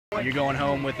You're going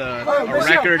home with a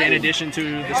record in addition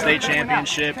to the state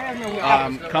championship.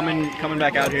 Coming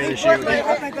back out here this year,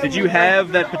 did you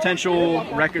have that potential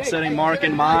record-setting mark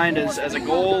in mind as a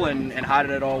goal, and how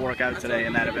did it all work out today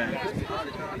in that event?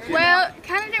 Well, it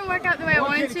kind of didn't work out the way I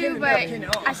wanted to, but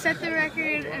I set the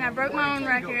record and I broke my own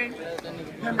record.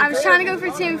 I was trying to go for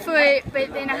 10 foot,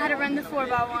 but then I had to run the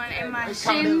 4x1, and my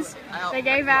shins, they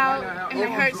gave out and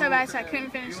they hurt so bad so I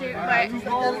couldn't finish it. But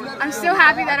I'm still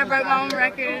happy that I broke my own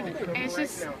record, and it's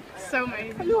just so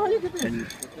amazing. And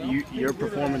your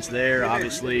performance there,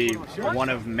 obviously one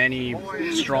of many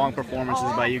strong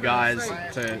performances by you guys.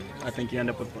 I think you end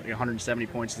up with 170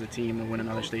 points as a team to win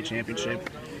another state championship.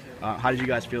 How did you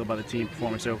guys feel about the team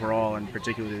performance overall, and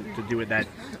particularly to do it that,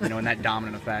 in that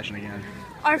dominant of fashion again?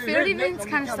 Our field events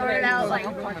kind of started out like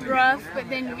rough, but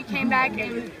then we came back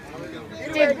and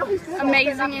did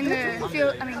amazing in the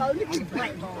field.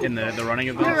 In the running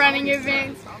events. The running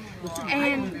events,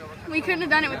 and we couldn't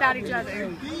have done it without each other.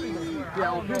 And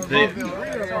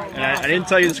I didn't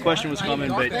tell you this question was coming,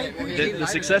 but the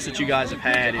success that you guys have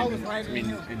had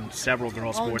in several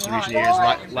girls' sports in recent years.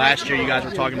 Last year, you guys were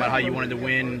talking about how you wanted to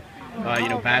win.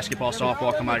 Basketball,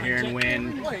 softball, come out here and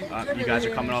win. You guys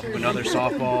are coming off of another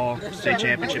softball state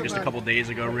championship just a couple days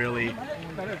ago, really.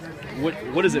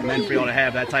 What has it meant for you all to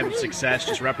have that type of success,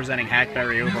 just representing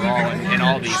Hackberry overall in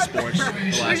all these sports the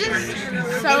last 3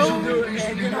 years? So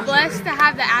blessed to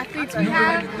have the athletes we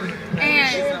have,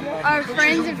 and our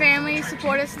friends and family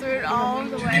support us through it all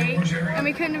the way, and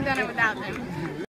we couldn't have done it without them.